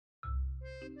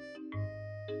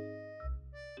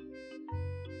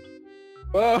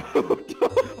Whoa!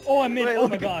 Oh, I made it. Oh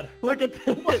my god. Look at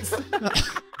this.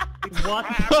 What?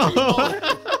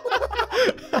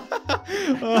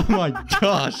 Oh my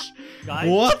gosh. Guys?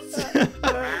 What?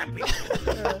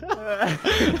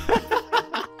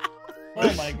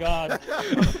 Oh my god.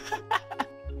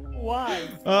 Why?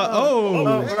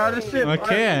 Oh. We're on the ship.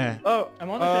 Okay. Oh, I'm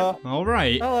on the ship. All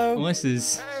right. Hello. Well, this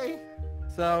is... Hey.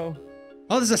 So,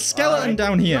 Oh, there's a skeleton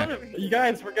down here. you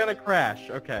guys, we're gonna crash.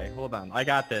 Okay, hold on. I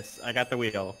got this. I got the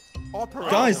wheel.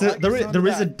 Guys, there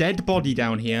is a dead body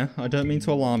down here. I don't mean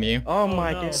to alarm you. Oh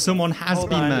my no. god. Someone has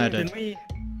Hold been on. murdered. Can we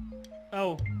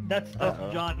Oh, that's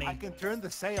Johnny. I can turn the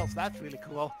sails. That's really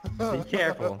cool. be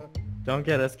careful? Don't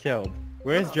get us killed.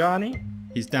 Where's Johnny?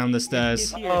 He's down the He's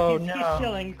stairs. here. Oh, he's no.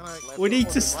 chilling. We need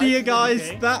to steer, guys,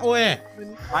 Okay. that way.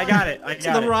 I got it. I To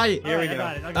got the it. right. Here we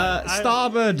Alright, go. I got it.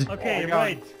 Starboard. Okay, Oh, God.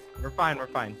 right. We're fine. We're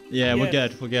fine. Yeah, we're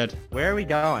Yes. good. We're good. Where are we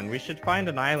going? We should find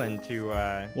an island to.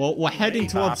 Well, we're heading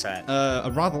stop towards at.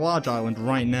 a rather large island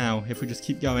right now. If we just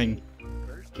keep going.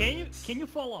 Can you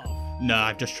fall off? No,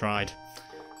 I've just tried.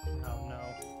 Oh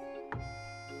no.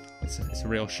 It's a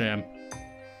real shame.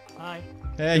 Hi.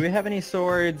 Do we Hey. have any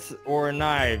swords or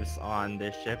knives on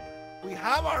this ship? We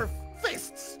have our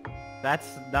fists.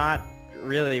 That's not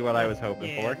really what I was hoping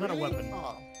Yeah, for. it's not a weapon.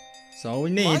 Oh, That's all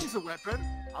we need. mine's a weapon.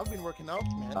 I've been working out,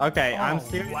 man. Okay, I'm Oh,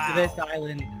 steering wow. to this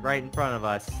island right in front of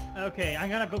us. Okay, I'm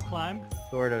gonna go climb.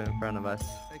 Sort of in front of us.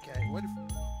 Okay, what if...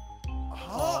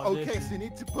 Oh, Oh, this okay, is- so you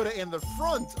need to put it in the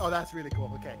front. Oh, that's really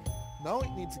cool. Okay. Now it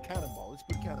needs a cannonball. Let's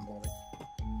put a cannonball in.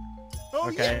 Oh,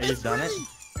 Okay, yeah, you've done it.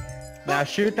 free! Now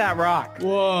shoot that rock.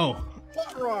 Whoa.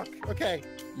 What rock? Okay.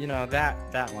 You know, that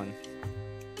one.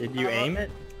 Did you aim it?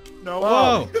 No.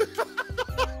 Whoa.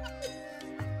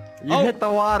 You Oh. hit the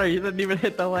water, you didn't even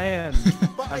hit the land.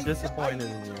 But I'm disappointed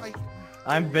in you. I-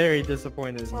 I'm very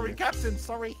disappointed in sorry, you. Captain.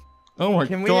 Sorry. Oh my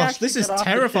Can we gosh, actually this is get off the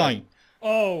terrifying.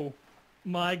 Oh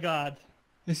my god.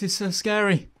 This is so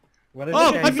scary. What did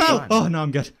Oh, you I guys fell. do? Oh, no,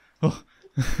 I'm good. Oh.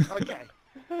 Okay.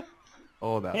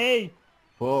 Hold up. Hey,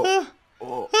 Whoa.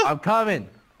 Oh, I'm coming.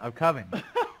 I'm coming.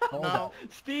 Hold No. up.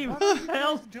 Steve,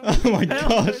 help! Oh my Help,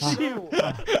 gosh. Steve.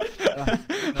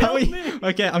 Can we...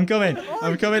 Okay, I'm coming.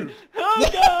 I'm coming.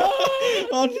 Oh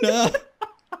Oh no.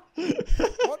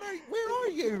 Where are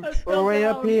you? no! We're way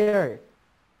up here.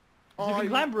 You Oh, can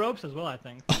climb ropes as well, I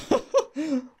think.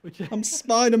 Which I'm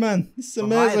Spider-Man. This is Oh,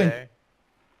 hi amazing. there.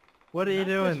 What are you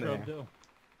doing This rope there? do.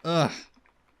 Ugh.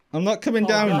 I'm not coming Oh,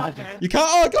 down. God. You can't.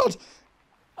 Oh god.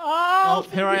 Oh, Oh,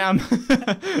 here I am.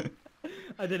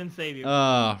 I didn't save you.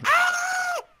 Ah.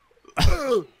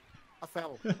 I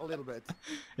fell a little bit.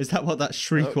 Is that what that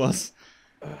shriek was?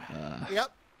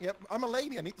 Yep. I'm a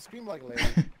lady. I need to scream like a lady.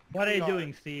 What are you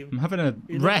doing, Steve? I'm having a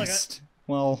You look like a- rest.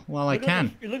 Well, while I You look can.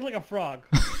 Like you look like a frog.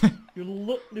 You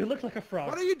look like a frog.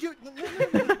 What are you doing?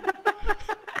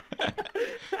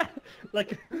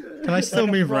 Like. Can I still like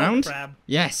a move frog around? Crab.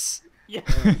 Yes. Yeah.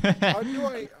 How do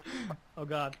I? Oh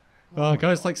god. Oh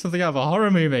god, it's like something out of a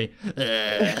horror movie.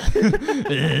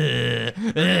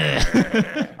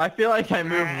 I feel like I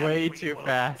move way too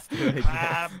fast.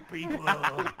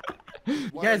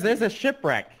 Guys, there's a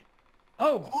shipwreck.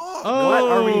 Oh. Oh.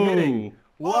 What are we hitting?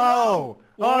 Whoa! Oh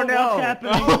What's no!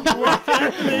 happening? What's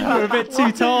happening? We're a bit too What have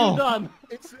you tall. done?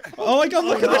 It's. Oh my god,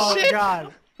 look at the Oh ship!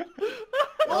 god!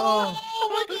 Oh.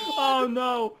 Oh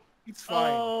no. It's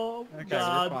fine. Oh Okay,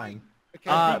 god. we're fine. Okay.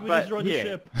 I think we But destroyed the here,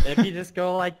 ship. if you just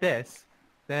go like this,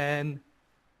 then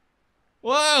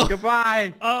Whoa!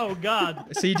 goodbye. Oh god.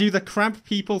 So you do the crab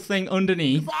people thing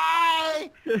underneath. Bye.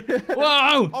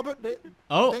 Whoa! Oh, but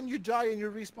Oh! then you die and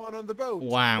you respawn on the boat.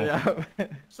 Wow. Yeah.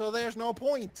 So there's no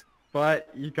point. But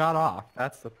you got off.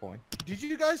 That's the point. Did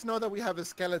you guys know that we have a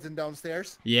skeleton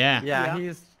downstairs? Yeah. Yeah,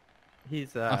 Yeah.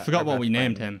 he's. I forgot what we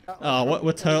named him. Oh,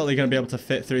 we're totally gonna be able to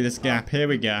fit through this gap. Here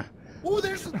we go. Oh,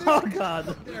 there's Oh a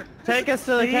god. there. Take us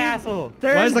to the castle.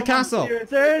 Where's the castle?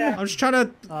 Turn. I'm just trying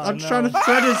to. I'm just no. trying to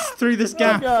thread us through this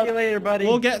gap. See you later, buddy.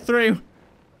 We'll get through.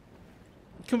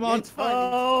 Come on. It's fine.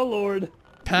 Oh lord.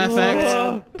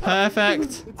 Perfect.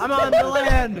 Perfect. I'm on the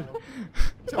land.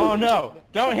 Oh no!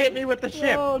 Don't hit me with the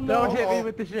ship. Oh, no. Don't hit me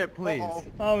with the ship, please. Uh-oh.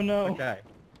 Oh no. Okay.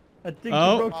 I think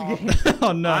Oh. you broke the game.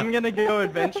 Oh no. I'm gonna go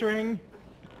adventuring.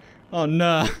 Oh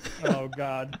no. Oh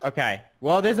god. Okay.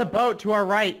 Well, there's a boat to our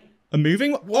right. A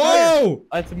moving. Whoa!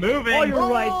 It's moving. Oh, you're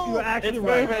right. You're actually It's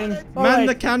right. moving. All Man right.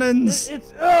 the cannons.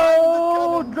 It's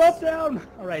oh, drop down.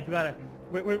 All right, we got it.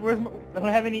 Where's my, I don't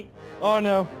have any. Oh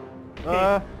no.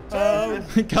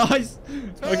 Guys.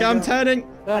 Okay, I'm turning.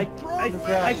 I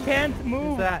can't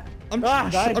move. That. I'm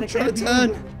guys, I'm I trying to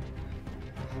can't turn.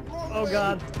 Oh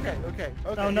god. Okay.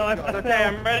 Oh no, I fell. Okay,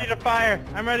 I'm ready to fire.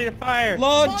 I'm ready to fire.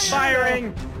 Launch!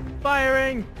 Firing.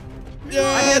 Firing. Yes!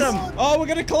 I hit him. Oh, we're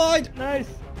gonna collide! Nice.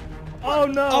 Oh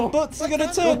no. Our butts are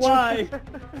gonna touch! Why?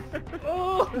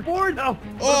 Oh, board. No.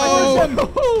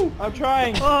 Oh! I'm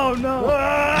trying. Oh no.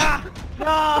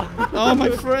 No. Oh, my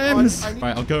frames! I need-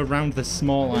 Right, I'll go around this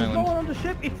small What's going island. on the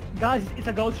ship? Guys, it's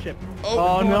a ghost ship.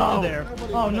 Oh, No. There.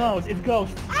 Oh no, it's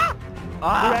ghosts. They're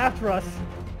Ah, after us.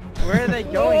 where are they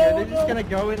going? Are they Oh, just no. gonna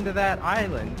go into that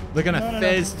island? They're gonna No.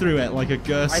 phase through it like a I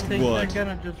ghost think would. they're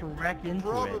gonna just wreck into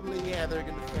it. Probably, yeah, they're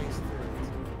gonna face through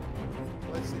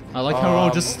it. Let's see. I like how we're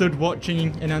all just stood watching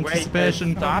in Wait, they're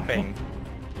anticipation. stopping.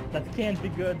 That can't be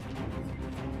good.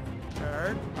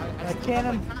 Turn. I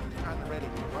cannon. I'm ready.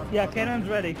 Yeah, cannon's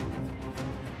ready.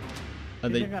 Are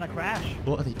They're they? gonna crash.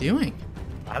 What are they doing?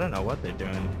 I don't know what they're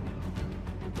doing.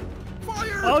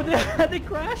 Fire! Oh, they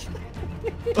crashed.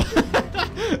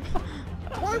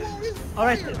 Why won't we All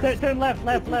right, fire? turn left.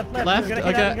 Left? We're gonna hit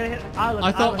Okay. we're gonna hit island,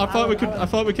 I thought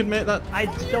island. we could make that. I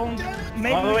don't.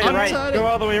 Maybe All the way I'm right. turning. Go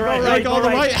all the way right. Go right, go all the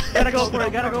way. Gotta go for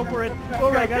it. Gotta go for it.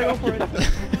 Go right. Gotta go for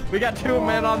it. We got 2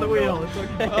 men on the wheel. It's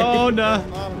okay. Oh no!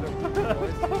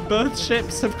 Boys. Both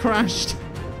ships have crashed.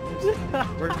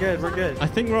 We're good. We're good. I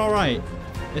think we're all right.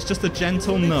 It's just a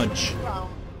gentle nudge.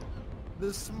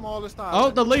 The smallest Oh,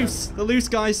 island. they're loose. They're loose,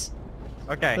 guys.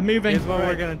 Okay. They're moving. Here's what we're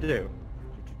Alright. gonna do.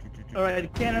 All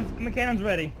right, cannon's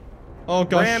ready. Oh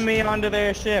gosh. Ram me onto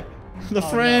their ship. The Oh,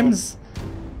 frames.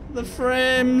 The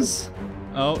frames.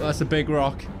 Oh, that's a big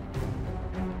rock.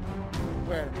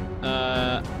 Where?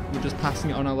 We're just passing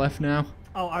it on our left now.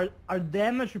 Oh, our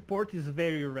damage report is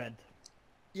very red.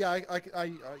 Yeah,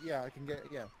 yeah, I can get,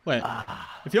 yeah. Wait.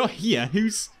 If you're here,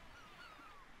 who's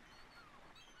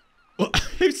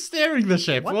who's steering the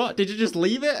ship? What? Did you just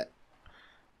leave it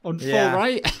on Yeah. full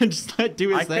right and just let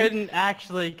do I its thing? couldn't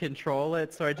actually control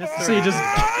it, so I just. So you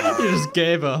just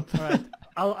gave up. All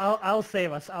right, I'll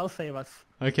save us. I'll save us.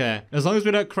 Okay, as long as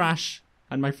we don't crash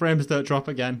and my frames don't drop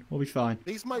again, we'll be fine.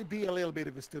 This might be a little bit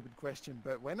of a stupid question,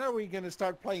 but when are we going to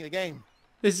start playing the game?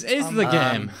 This is the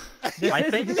game. I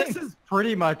think this is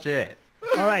pretty much it.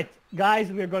 All right,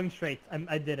 guys, we're going straight.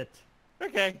 I did it.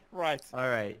 Okay, right. All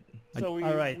right. So we,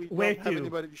 All right, we where don't have to?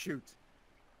 anybody to shoot.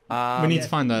 We need yes, to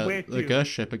find where the to? ghost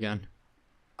ship again.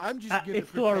 I'm just good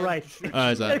It's to our right. Oh,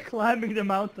 is They're that? climbing the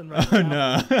mountain right Oh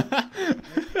now.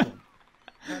 no.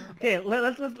 Okay,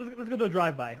 let's go do a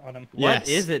drive-by on them. What Yes.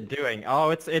 is it doing?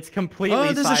 Oh, it's completely Oh,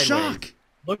 there's a sideways. shark.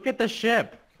 Look at the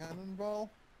ship.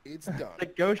 Cannonball, it's done. The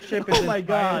ghost ship is Oh my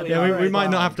God. entirely Yeah, we Alright, might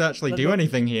not wow. have to actually Let's do go.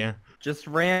 anything here. Just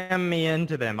ram me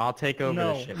into them. I'll take over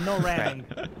the No, ship. no ramming.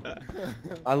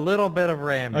 A little bit of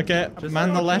ramming. Okay, Just- man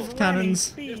the No left ramming cannons.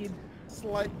 speed.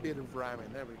 Slight bit of ramming,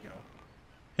 there we go.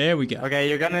 Here we go. Okay,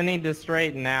 you're gonna need to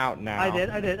straighten out now. I did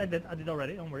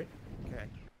already. Don't worry. Okay.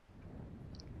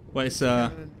 Wait, it's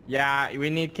Cannon- Yeah, we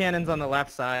need cannons on the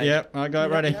left side. Yep, I got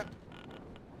it ready. Yep.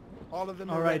 All of them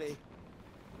All are right. ready.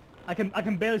 I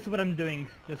can barely see what I'm doing,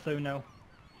 just so you know.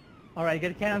 All right,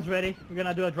 get the cannons ready. We're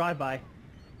gonna do a drive-by.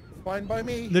 Fine by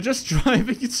me. They're just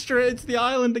driving straight into the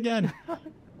island again.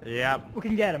 Yep. We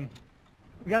can get them.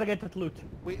 We gotta get that loot.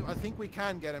 I think we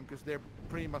can get them because they're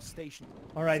pretty much stationed.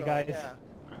 All right, So, guys. Yeah.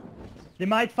 They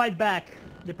might fight back.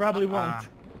 They probably won't.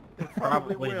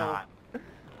 Probably will. not.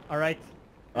 All right.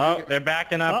 Oh, they're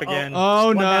backing up Uh-oh. again. Oh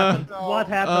What no. happened? What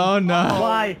happened? Oh, no.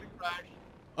 Why?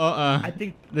 Uh-uh. I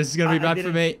think This is gonna be I bad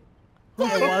for didn't- me.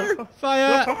 it was.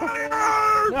 Fire!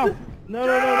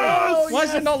 No. Why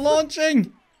is it not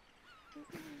launching?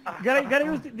 Gotta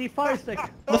use the fire stick.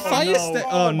 The fire stick.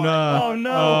 Oh no. Oh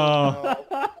no.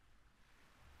 Oh.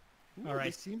 All right.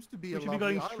 It seems to be We a should be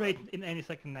lovely going straight island. in any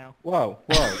second now. Whoa,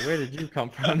 where did you come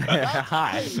from there?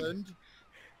 Hi.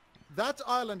 That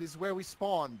island is where we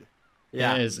spawned.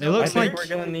 Yeah. It is. It looks I think like-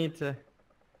 we're gonna need to.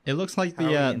 It looks like How are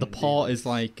we the gonna do port is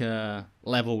like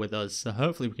level with us, so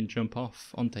hopefully we can jump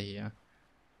off onto here.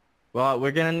 Well,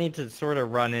 we're gonna need to sort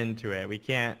of run into it. We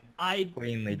can't I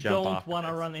cleanly jump don't off. want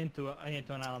to run into an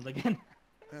island again.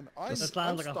 And That sounds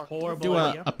I'm like a stuck. horrible Do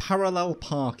idea. a parallel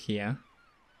park here.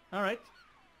 All right.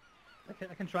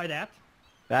 I can try that.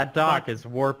 That dock is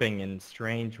warping in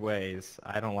strange ways.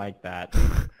 I don't like that.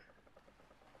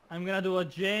 I'm gonna do a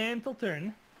gentle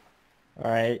turn. All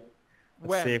right. Let's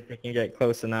When? see if we can get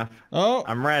close enough. Oh.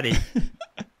 I'm ready.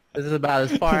 This is about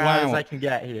as far out as Wow. I can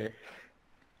get here.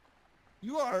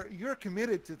 You're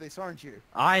committed to this, aren't you?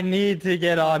 I need to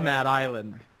get on that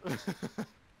island.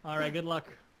 All right. Good luck.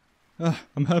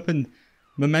 I'm hoping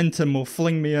momentum will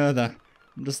fling me over.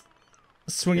 I'm just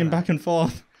swinging back and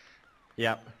forth.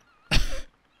 Yep.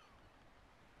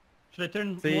 Should I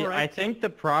turn See, more right? I think the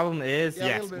problem is Yeah, a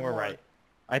yes, little bit more more. right.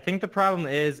 I think the problem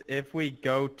is if we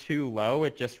go too low,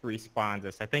 it just respawns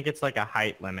us. I think it's like a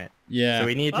height limit. Yeah. So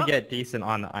we need to get decent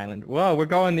on the island. Whoa, we're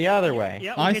going the other way.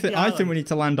 Yeah, I think we need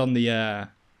to land on the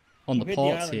ports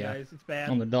island, here, guys. It's bad.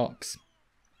 on the docks.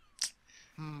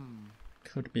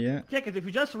 Could be it. Yeah, because if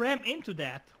we just ram into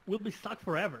that, we'll be stuck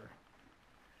forever.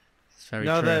 It's very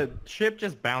No, true. the ship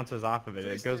just bounces off of it.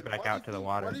 It goes Tristan, back what out if to the you-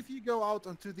 water. What if you go out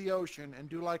onto the ocean and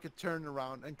do like a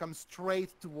turnaround and come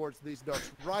straight towards these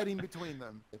docks, right in between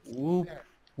them? Whoop, Yeah.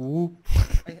 whoop.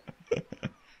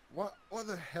 What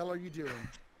the hell are you doing?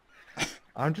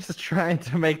 I'm just trying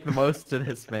to make the most of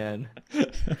this, man.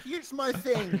 Here's my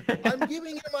thing. I'm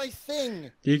giving you my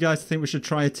thing. Do you guys think we should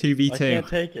try a I 2v2? can't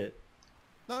take it.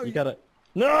 No, You gotta...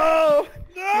 No!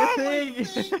 No, Your my thing!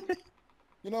 thing.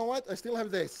 You know what? I still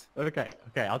have this. Okay,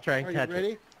 I'll try and Are catch you ready?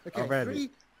 it. Okay, I'm ready. 3,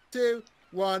 2,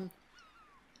 1.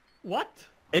 What?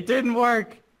 It didn't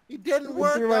work! It didn't It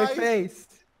work, through guys. my face.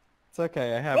 It's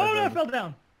okay, I have Oh, no, I it. fell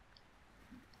down.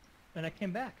 And I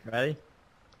came back. Ready?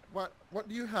 What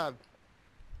do you have?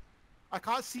 I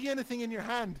can't see anything in your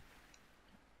hand.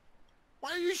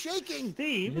 Why are you shaking?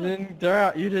 Steve?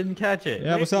 You didn't catch it.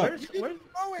 Yeah, what's up? Where's know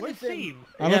where's anything. Steve?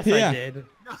 I'm yes, up here. I did.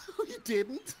 No, you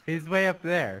didn't. He's way up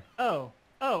there. Oh.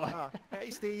 Hey,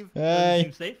 Steve. Hey,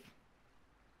 Seems safe.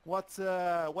 What's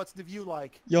the view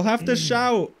like? you'll have to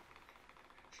shout.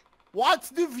 What's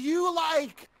the view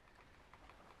like?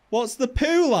 What's the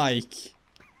poo like?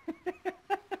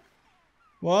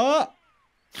 What?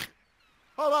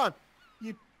 Hold on,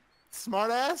 you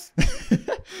smartass.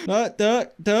 No,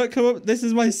 don't come up. This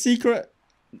is my secret.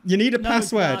 You need a No, it's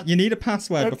password. not. You need a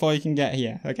password before you can get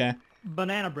here. Okay.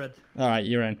 Banana bread. All right,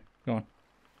 you're in. Go on.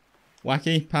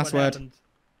 Wacky What password.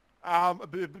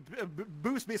 happened?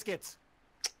 Boost biscuits.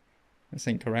 That's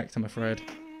incorrect, I'm afraid.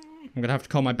 I'm gonna have to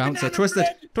call my bouncer. Banana Twisted,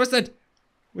 bread. Twisted.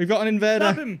 We've got an invader.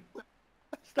 Stop him!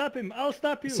 Stop him! I'll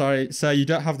stop you! Sorry, sir. You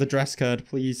don't have the dress code.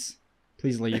 Please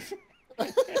leave.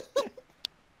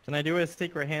 Can I do a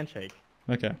secret handshake?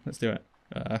 Okay, let's do it.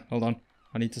 Hold on.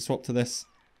 I need to swap to this.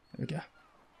 There we go.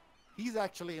 He's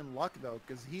actually in luck though,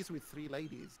 because he's with 3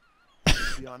 ladies.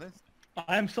 To be honest.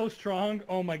 I am so strong.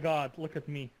 Oh my god, look at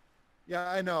me. Yeah,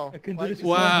 I know. I can do Like, this with it's-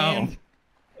 one Wow. hand.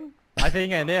 I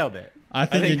think I nailed it. I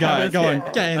think you got it. Go on,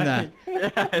 get in there.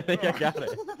 Yeah, I think I got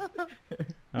it.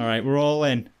 All right, we're all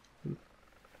in.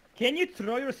 Can you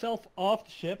throw yourself off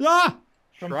the ship Ah!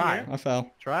 from Try. here? I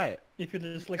fell. Try it. If you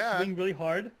just like Yeah. swing really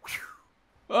hard?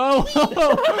 Oh!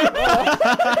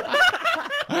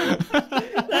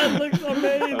 That looks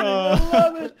amazing! Oh. I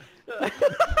love it!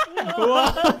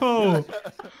 Whoa!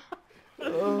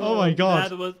 Oh my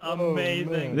god. That was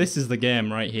amazing. man. This is the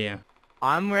game right here.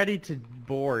 I'm ready to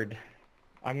board.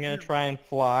 I'm gonna try and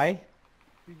fly.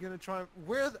 You're gonna try.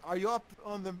 Where are you up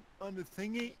on the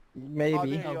thingy? Maybe. there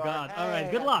you Oh, are. God. All right,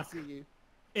 Hey, good I luck. can see you.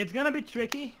 It's gonna be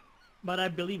tricky, but I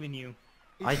believe in you.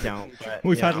 I don't. But,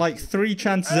 We've yeah. had like 3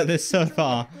 chances at this so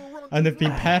far, and they've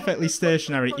been perfectly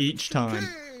stationary each time.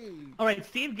 Alright,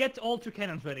 Steve, get all 2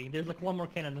 cannons ready. There's like 1 more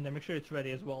cannon in there. Make sure it's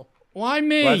ready as well. Why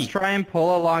me? Let's try and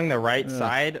pull along the right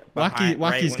side. Wacky's right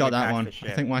when got we that crash one. the I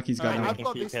ship. think Wacky's got Alright, that I've one.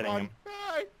 got Keep this hitting one. him.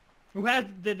 Bye. Who has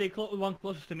the one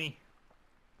closest to me?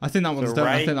 I think that one's So done.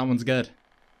 I right- think that one's good.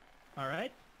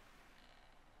 Alright.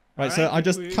 Right, so Alright, I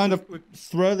just kind of we-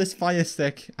 throw this fire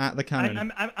stick at the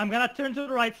cannon. I'm gonna turn to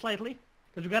the right slightly.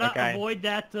 Because we gotta Okay. avoid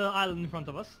that island in front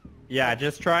of us. Yeah,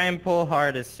 just try and pull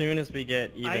hard as soon as we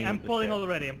get even. I'm with the pulling ship.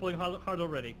 already. I'm pulling hard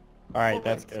already. All right,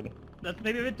 that's good. That's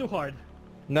maybe a bit too hard.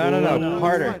 No, No, no,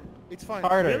 harder, It's fine.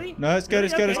 harder. Really? No, it's good,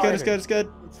 it's good, it's good, it's good, it's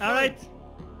good. It's fine. Alright.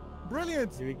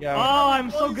 Brilliant. Here we go. Oh, I'm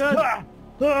so good.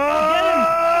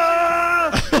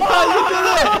 Oh,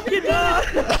 You did it!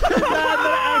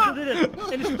 I actually did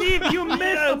it. And Steve, you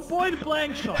missed a point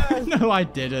blank shot. No, I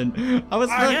didn't. I was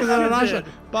Yes, focused on you Asher.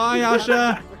 did. Bye,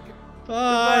 Asher.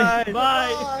 Bye.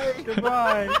 Bye.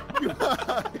 Goodbye.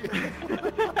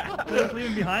 Let's leave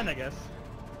him behind, I guess.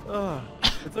 Oh,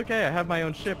 it's okay. I have my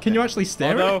own ship. Can you now. actually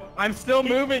steer it? Although I'm still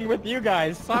moving with you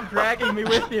guys. Stop dragging me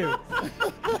with you.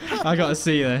 I gotta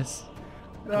see this.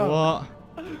 No. What?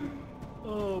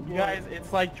 Oh boy. You guys,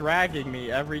 it's like dragging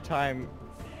me every time.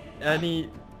 Any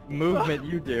movement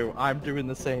you do, I'm doing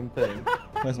the same thing.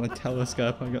 Where's my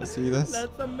telescope? I gotta see this.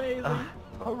 That's amazing.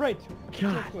 All right.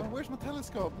 God, Oh, where's my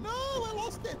telescope? No, I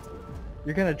lost it.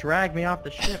 you're gonna drag me off the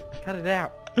ship. Cut it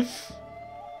out. It's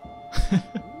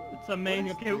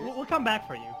amazing. Okay, we'll come back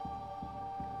for you.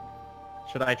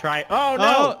 Should I try? Oh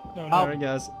no! Oh, No, there it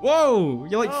goes. Whoa!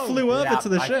 You like Oh, flew over Yeah, to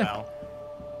the I ship. fell.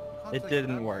 Can't It take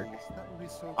didn't that, work. please. That would be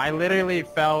so I cool. literally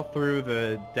fell through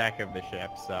the deck of the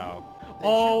ship, so.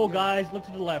 Oh, guys, look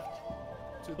to the left.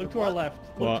 Look to our left.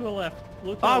 What? Look to our left.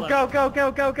 Look to our Oh, left.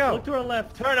 go. Look to our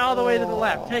left. Turn all the way to the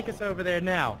left. Take us over there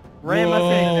now. Ram us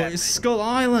Whoa, in. it's Skull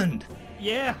Island.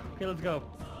 Yeah. Okay, let's go.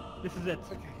 This is it.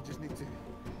 Okay, you just need to.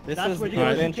 This That's is where the the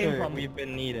ocean adventure came from. we've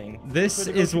been needing. This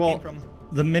Where the is ghost came what from.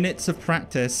 the minutes of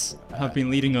practice have been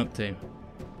leading up to.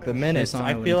 The minutes. I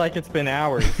island. feel like it's been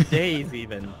hours, days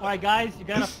even. All right, guys, you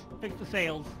gotta fix the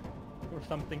sails or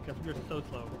something because we're so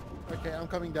slow. Okay, I'm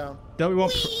coming down. Don't we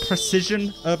want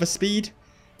precision over speed?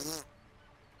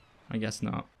 I guess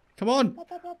not. Come on!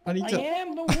 I need I to.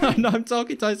 am. No No, worries. I'm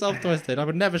talking to myself, Twisted. I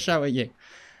would never shout at you.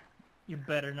 You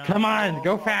better not. Come on,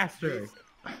 go Oh, faster.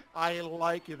 I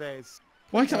like this.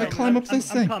 Why can't I Okay, climb up I'm- this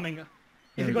I'm thing? coming.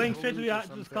 Is it going straight to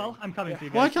Or the skull? I'm coming to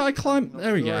you Why guys. can't I climb?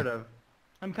 There we Sort go. of.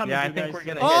 I'm coming Yeah, to I you think guys. we're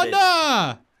gonna Oh hit it.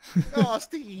 no! Oh,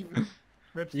 Steve.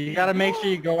 Rip You Steve. gotta make sure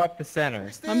you go up the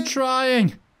center. I'm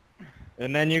trying.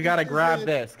 And then you gotta grab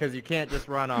this, because you can't just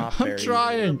run off I'm very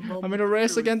trying. I'm in a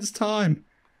race against time.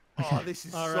 Oh, this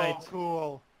is All so right.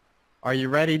 cool. Are you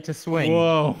ready to swing?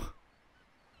 Whoa.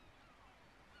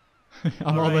 I'm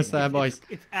All right, almost there, it's- boys.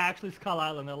 It's actually Skull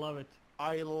Island. I love it.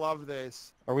 I love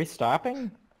this. Are we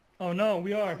stopping? Oh no,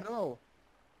 we are. No,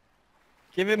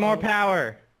 Give it more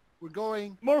power. we're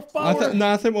going. More power. No,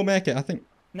 I think we'll make it. I think.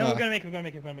 No, Ah. we're gonna make it. We're gonna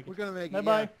make it. We're gonna make it. We're gonna make it. Bye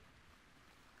bye. Yeah.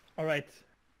 All right.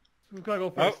 We gotta go Oh.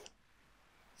 first.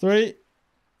 3,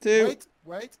 2,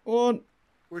 Wait. 1.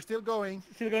 We're still going.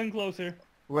 Still going closer.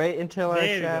 Wait until our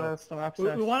There you shadow go. stops We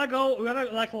us. wanna go. We wanna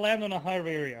like land on a higher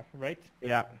area, right?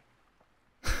 Yeah.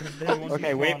 Then once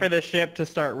Okay, we wait spawn- for the ship to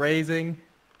start raising.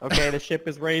 Okay, the ship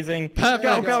is raising. Perfect.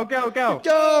 Go. Oh,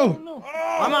 Go! no.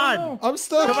 Come on. no. I'm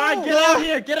stuck. Come on, get out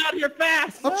here. Get out here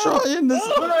fast. I'm trying. This.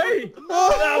 Hurry.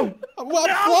 Oh, I'm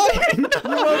flying.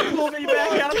 You won't pull me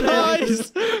back out there.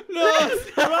 Guys, no.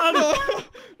 Run!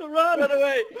 Run! Run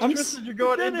away. I'm Tristan, you're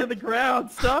going into the ground.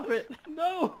 Stop it.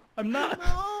 No, I'm not.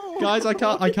 No. Guys, I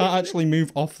can't actually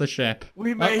move off the ship.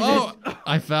 We made Oh, it.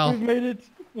 I fell. We made it.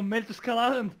 We made it to Skull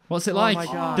Island. What's it Oh like? my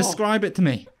God. Describe it to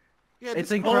me. Yeah, It's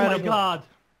this- incredible. Oh my god.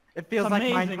 It feels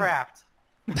Amazing. like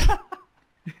Minecraft.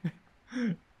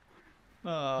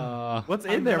 What's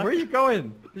in I'm there? not- Where are you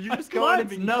going? Did you I'm just go in its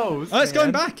climbing. nose? Oh, it's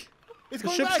going man? back. It's The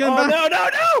going ship's back. going Oh,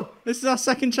 back. no. This is our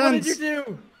second What chance. did you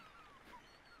do?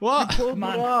 What? Pulled Come it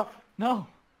on. off. No.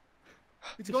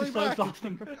 It's This is going so back.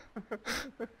 exhausting.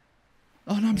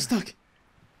 Oh no, I'm stuck.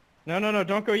 No.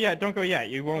 Don't go yet. Don't go yet.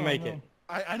 You won't Oh, make no. it.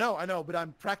 I know, but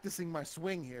I'm practicing my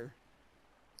swing here.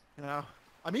 You know,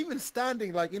 I'm even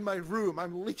standing like in my room.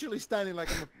 I'm literally standing like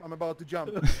I'm about to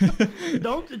jump.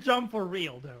 Don't jump for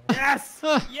real, though. Yes.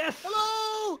 Yes!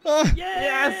 Hello. Ah, Yay!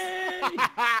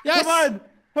 yes. Come on.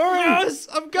 Hurry. Yes,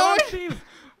 I'm going. Run, Steve!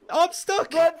 I'm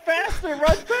stuck. Run faster. Run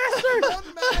faster. Run,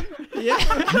 man. Yeah.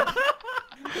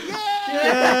 Yeah.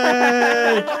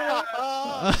 Yay.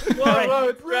 Whoa,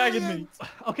 it's dragging me.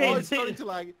 Okay, Oh, the it's thing- starting to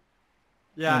lag.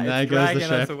 Yeah, And there it's goes the dragging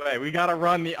us ship. away. We gotta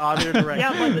run the other direction.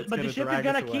 yeah, It's but the gonna ship is drag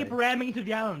gonna us keep away. ramming into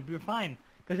the island. We're fine.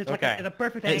 Because it's like Okay. at a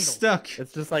perfect It's angle. stuck.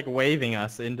 It's just like waving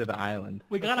us into the island.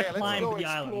 We gotta Okay, let's climb go the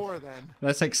island. explore then.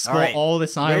 Let's explore Alright, all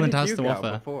this Where island did has you to go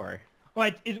offer. before?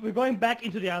 Right, we're going back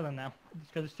into the island now.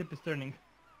 Because the ship is turning.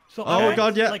 So Oh, I-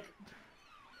 God, yeah. Like,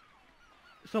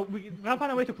 so we gotta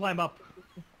find a way to climb up.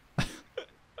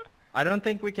 I don't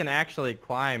think we can actually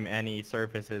climb any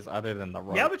surfaces other than the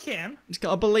rope. Yeah, we can. Just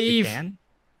gotta You believe. can?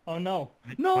 Oh no.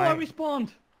 No, I Climb.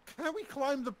 respawned. Can we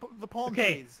climb the palm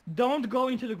Okay, trees? don't go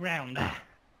into the ground.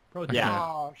 Pro tip. Yeah.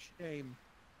 Oh, shame.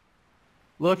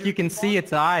 Look, you can see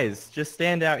its eyes. Just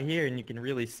stand out here and you can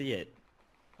really see it.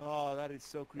 Oh, that is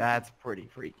so creepy. That's pretty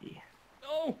freaky.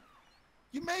 No.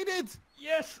 You made it.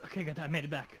 Yes. Okay, good. I made it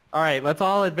back. All right, let's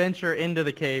all adventure into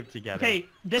the cave together. Okay,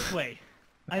 this way.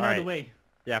 I know the Alright. way.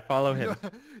 Yeah, follow him.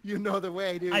 You know the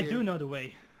way, do you? I do know the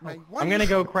way. Like, what I'm do gonna you-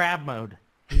 go crab mode.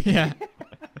 Yeah.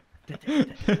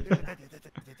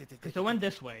 Okay, so went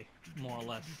this way, more or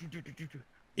less.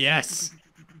 Yes.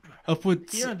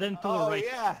 Upwards. Here and then to the Oh right.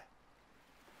 yeah. I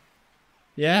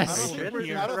Yes. don't Shit, think we're,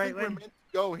 here. I don't Right think we're lane. meant to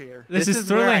go here. This This is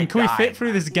is where I thrilling. Can we fit died.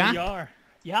 through this We gap? are.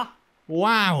 Yeah.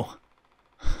 Wow.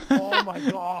 Oh my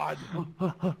god.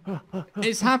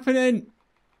 It's happening.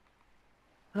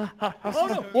 Oh no!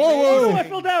 Whoa, Oh, whoa. I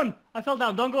fell down. I fell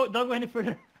down. Don't go any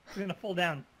further. You're gonna fall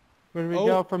down. Where do we Oh.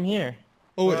 go from here?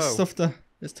 Oh, it's Whoa.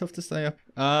 tough to stay up.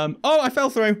 Oh, I fell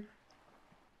through.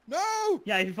 No.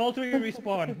 Yeah, if you fall through, you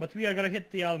respawn. But we are gonna hit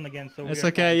the island again, so It's we're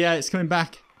okay. Yeah, it's coming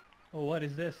back. Oh, what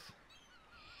is this?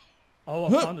 Oh, I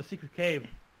Huh. found a secret cave.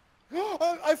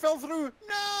 I fell through.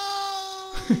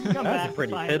 No. Come That's back. a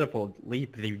pretty fine. pitiful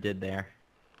leap you did there.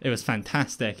 It was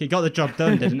fantastic. It got the job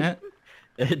done, didn't it?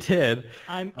 It did.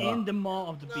 I'm in the maw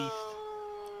of the beast.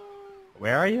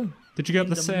 Where are you? Did you go up in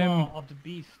the the same maw of the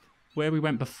beast. where we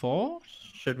went before?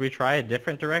 Should we try a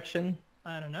different direction?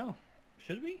 I don't know.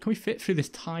 Should we? Can we fit through this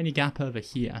tiny gap over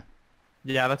here?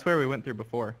 Yeah, that's where we went through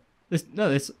before. This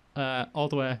all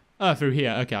the way. Oh, through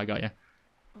here. Okay, I got you.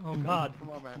 Oh God. Come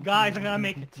on, man. Guys, I'm gonna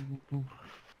make it.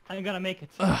 I'm gonna make it.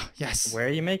 Ugh, yes. Where are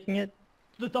you making it?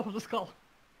 To the top of the skull.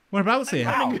 Whereabouts here?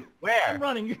 Running. I'm Where?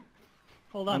 running.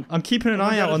 Hold on. I'm keeping an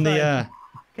On eye the out other on the. side.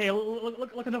 Okay,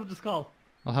 look at the top of the skull.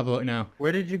 I'll have a look now.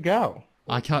 Where did you go?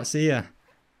 I can't see you.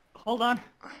 Hold on.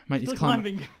 Might need Still to climb.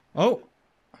 climbing. Oh,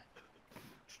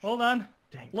 Hold on.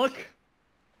 Dang. Look.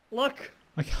 Look.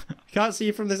 I can't see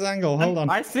you from this angle. Hold on.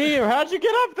 I see you. How'd you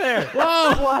get up there?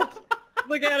 Whoa! What?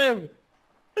 Look at him.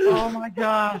 Oh my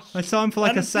gosh. I saw him for I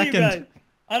like a don't see you second. guys.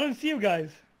 I don't see you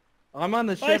guys. I'm on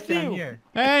the I ship see down you. here.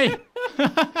 Hey!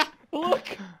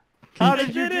 Look. How I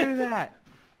did you did do it. that?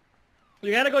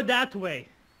 You gotta go that way.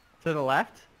 To the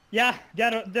left? Yeah, the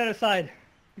other side.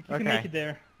 You can Okay. make it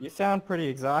there. You sound pretty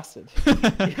exhausted.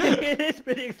 It is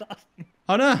pretty exhausting.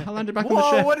 Oh no! I landed back on the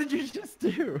Whoa, ship. what did you just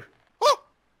do? Oh!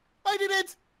 I did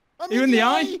it! I'm You in the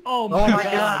eye? Oh Oh my, my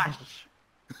God. gosh.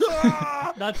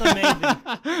 Ah! That's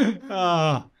amazing.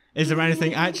 Oh, is there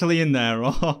anything actually in there,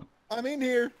 or? I'm in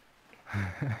here.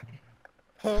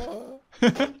 I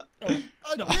did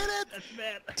it! That's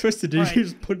bad. Twisted, did Alright. you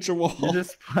just punch a wall? You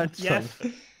just punched Yes.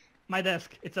 him. My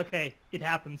desk. It's okay. It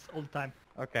happens all the time.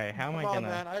 Okay, how am I Come on, gonna...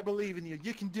 man. I believe in you.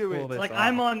 You can do Pull it. this Like off?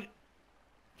 I'm on.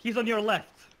 He's on your left.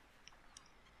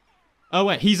 Oh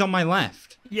wait, he's on my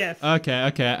left. Yes. Okay,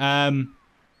 okay.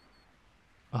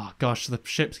 Oh gosh, the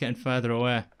ship's getting further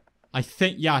away. I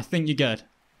think you're good.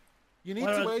 You need What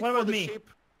to about- wait what for about the me? ship.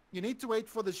 You need to wait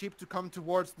for the ship to come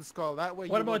towards the skull. That way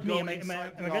What you will about me? go Am I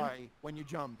inside the good? eye when you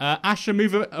jump. Asher,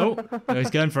 move it. Oh, no, he's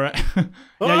going for it.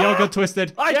 Yeah, you're good,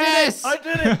 Twisted. I yes! did it!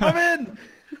 I did it! I'm in! Am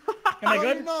I No,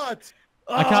 good? you're not.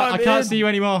 I I'm can't in. see you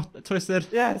anymore, Twisted.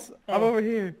 Yes, I'm Oh. over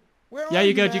here. Where Yeah, are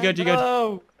you're good, man? you're good, you're good.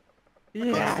 Oh! I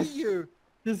can't Yes! see you.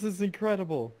 This is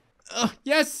incredible.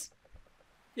 Yes!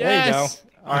 There you go. Yes!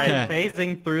 Alright, Okay.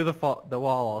 phasing through the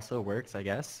wall also works, I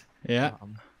guess. Yeah.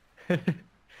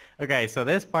 Okay, so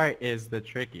this part is the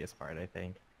trickiest part, I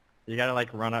think. You gotta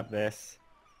like run up this,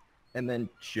 and then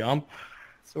jump,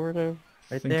 sort of,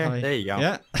 right Think there. There you go.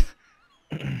 Yeah.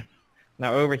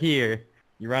 Now over here,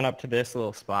 you run up to this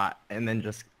little spot, and then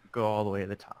just go all the way to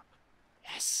the top.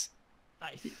 Yes.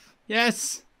 Nice.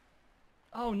 Yes.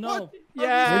 Oh no. What?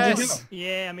 Yes.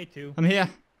 Yeah, me too. I'm here.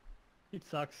 It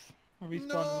sucks. I respawned.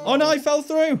 No. Oh no, I fell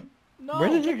through. No. Where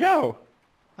did you go?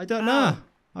 I don't know.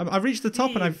 I reached the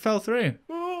top and I fell through.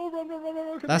 Oh, run, run, run, run,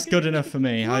 run. That's good enough for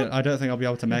me. I don't think I'll be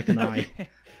able to make an eye. Okay.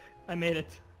 I made it.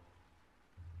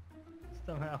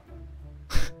 Somehow.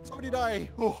 So did I.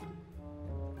 Oh.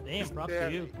 Damn, props there.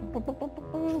 to you.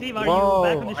 Steve, are Whoa, you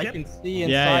back on the I ship? can see inside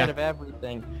Yeah. of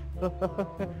everything.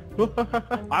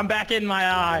 I'm back in my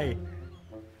eye.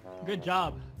 Good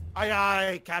job. Aye,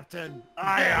 aye, Captain.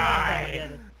 Aye, I aye.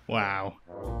 get it. Wow.